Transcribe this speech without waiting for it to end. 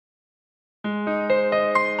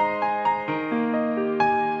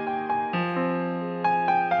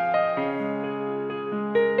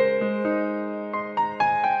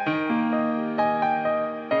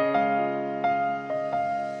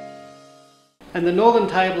And the Northern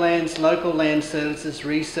Tablelands Local Land Services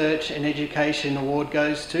Research and Education Award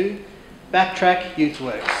goes to Backtrack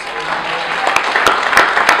YouthWorks.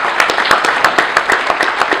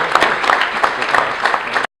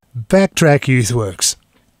 Backtrack YouthWorks.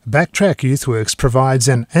 Backtrack YouthWorks provides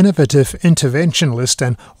an innovative interventionist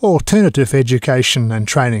and alternative education and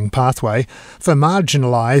training pathway for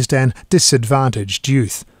marginalised and disadvantaged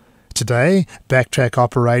youth. Today, Backtrack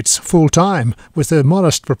operates full-time, with a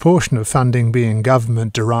modest proportion of funding being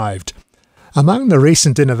government-derived. Among the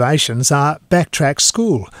recent innovations are Backtrack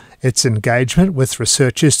School, its engagement with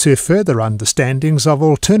researchers to further understandings of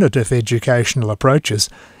alternative educational approaches,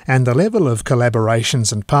 and the level of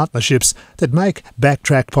collaborations and partnerships that make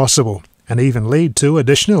Backtrack possible, and even lead to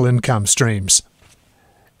additional income streams.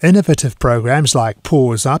 Innovative programs like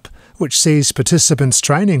Paws Up, which sees participants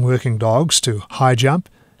training working dogs to high jump,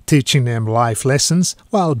 teaching them life lessons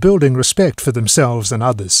while building respect for themselves and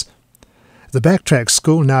others. The Backtrack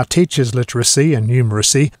School now teaches literacy and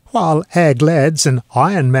numeracy, while Ag Lads and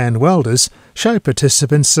Ironman welders show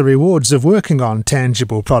participants the rewards of working on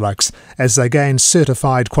tangible products as they gain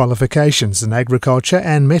certified qualifications in agriculture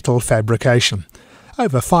and metal fabrication.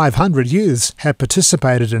 Over 500 youths have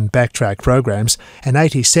participated in Backtrack programs, and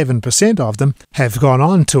 87% of them have gone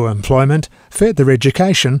on to employment, further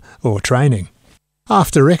education or training.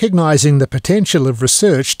 After recognising the potential of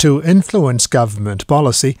research to influence government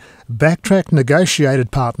policy, Backtrack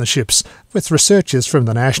negotiated partnerships with researchers from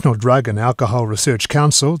the National Drug and Alcohol Research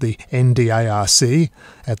Council, the NDARC,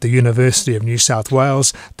 at the University of New South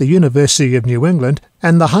Wales, the University of New England,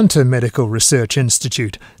 and the Hunter Medical Research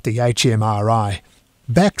Institute, the HMRI.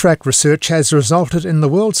 Backtrack research has resulted in the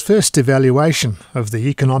world's first evaluation of the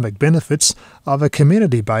economic benefits of a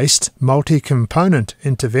community-based, multi-component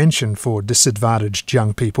intervention for disadvantaged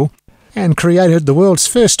young people, and created the world's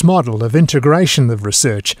first model of integration of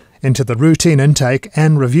research into the routine intake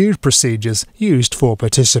and review procedures used for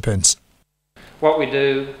participants. What we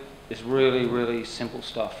do is really, really simple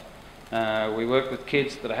stuff. We work with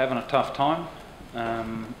kids that are having a tough time.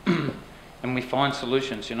 And we find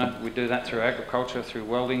solutions, you know. We do that through agriculture, through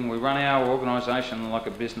welding. We run our organisation like a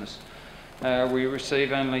business. We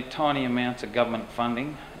receive only tiny amounts of government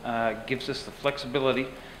funding. Gives us the flexibility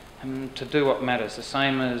to do what matters, the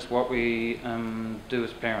same as what we do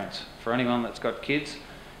as parents. For anyone that's got kids,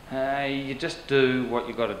 you just do what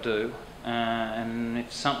you've got to do. And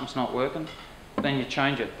if something's not working, then you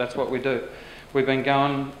change it. That's what we do. We've been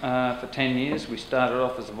going for 10 years. We started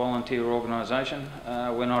off as a volunteer organisation.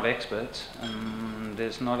 We're not experts, and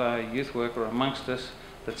there's not a youth worker amongst us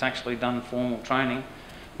that's actually done formal training.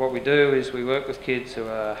 What we do is we work with kids who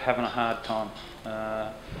are having a hard time.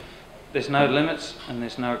 There's no limits and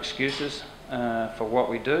there's no excuses for what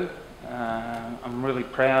we do. I'm really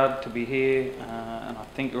proud to be here, and I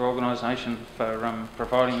thank your organisation for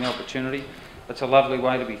providing the opportunity. It's a lovely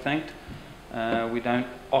way to be thanked. We don't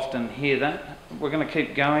often hear that. We're going to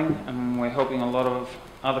keep going, and we're helping a lot of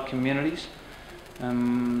other communities.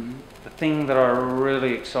 The thing that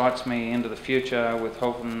really excites me into the future with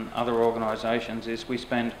helping other organisations is we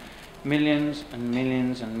spend millions and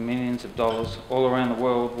millions and millions of dollars all around the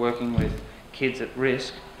world working with kids at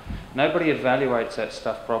risk. Nobody evaluates that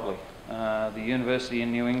stuff properly. The University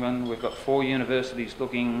in New England, we've got 4 universities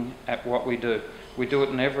looking at what we do. We do it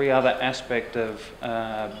in every other aspect of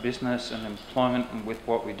business and employment and with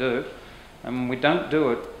what we do. And we don't do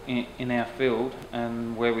it in our field,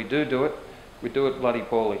 and where we do it, we do it bloody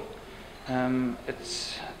poorly.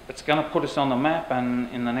 It's going to put us on the map, and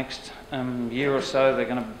in the next year or so there are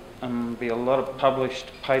going to be a lot of published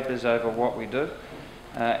papers over what we do.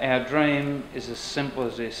 Our dream is as simple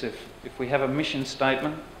as this. If we have a mission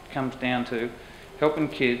statement, it comes down to helping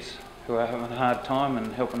kids who are having a hard time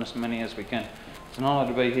and helping as many as we can. It's an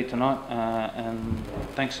honour to be here tonight, and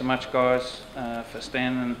thanks so much, guys, for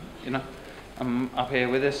standing, you know, up here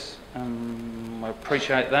with us. I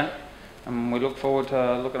appreciate that, and we look forward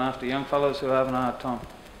to looking after young fellows who are having a hard time.